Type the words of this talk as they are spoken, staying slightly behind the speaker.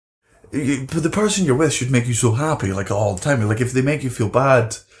but the person you're with should make you so happy, like, all the time. Like, if they make you feel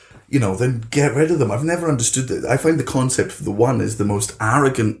bad, then get rid of them. I've never understood that. I find the concept of the one is the most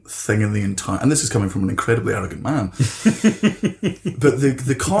arrogant thing in the entire, and this is coming from an incredibly arrogant man. But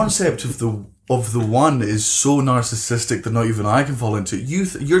the concept of the one is so narcissistic that not even I can fall into.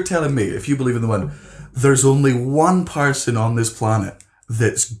 You're telling me, if you believe in the one, there's only one person on this planet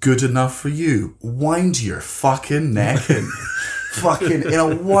that's good enough for you. Wind your fucking neck in. Fucking in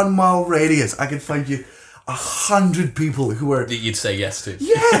a 1 mile radius, I could find you 100 people who are... that you'd say yes to.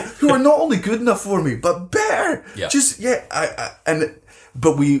 Yeah, who are not only good enough for me, but better. Yeah.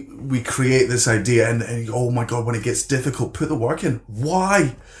 But we create this idea and oh my God, when it gets difficult, put the work in.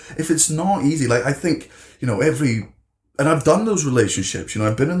 Why? If it's not easy, like, I think, and I've done those relationships,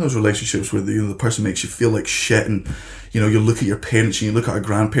 I've been in those relationships where the person makes you feel like shit, and, you look at your parents and you look at our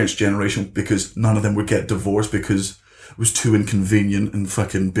grandparents' generation, because none of them would get divorced because it was too inconvenient and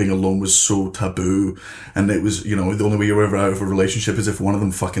fucking being alone was so taboo. And it was, the only way you were ever out of a relationship is if one of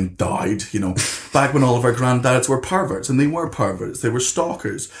them fucking died, Back when all of our granddads were perverts, and they were perverts. They were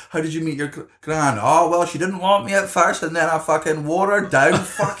stalkers. How did you meet your gran? Oh, well, she didn't want me at first and then I fucking wore her down.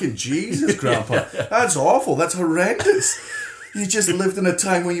 Fucking Jesus, Grandpa. That's awful. That's horrendous. You just lived in a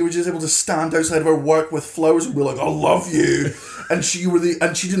time when you were just able to stand outside of her work with flowers and be like, I love you. And she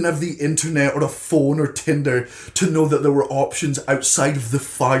didn't have the internet or a phone or Tinder to know that there were options outside of the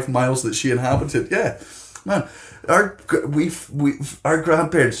 5 miles that she inhabited. Yeah, man, our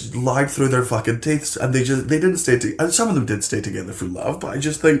grandparents lied through their fucking teeth, and they didn't stay together. And some of them did stay together through love, but I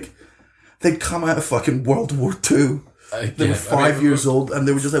just think they'd come out of fucking World War II. They were 5 years old, and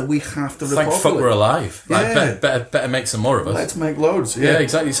they were just like, we have to repopulate. Thank fuck we're alive. Yeah. Better make some more of us. Let's make loads. Yeah,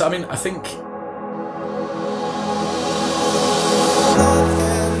 exactly. So, I think